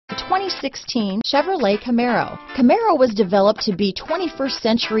2016 Chevrolet Camaro. Camaro was developed to be 21st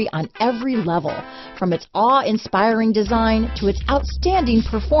century on every level, from its awe-inspiring design to its outstanding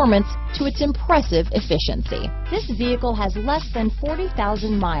performance to its impressive efficiency. This vehicle has less than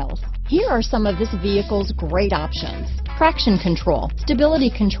 40,000 miles. Here are some of this vehicle's great options: traction control, stability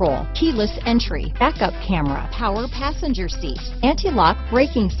control, keyless entry, backup camera, power passenger seat, anti-lock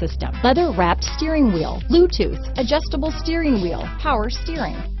braking system, leather-wrapped steering wheel, Bluetooth, adjustable steering wheel, power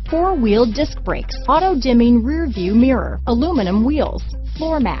steering, four-wheel disc brakes, auto-dimming rear-view mirror, aluminum wheels,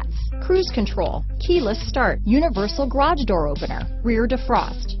 floor mats, cruise control, keyless start, universal garage door opener, rear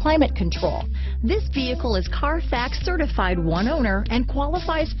defrost, climate control. This vehicle is CARFAX certified one owner and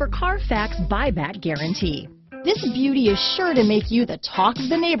qualifies for CARFAX Buyback Guarantee. This beauty is sure to make you the talk of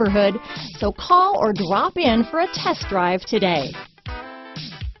the neighborhood, so call or drop in for a test drive today.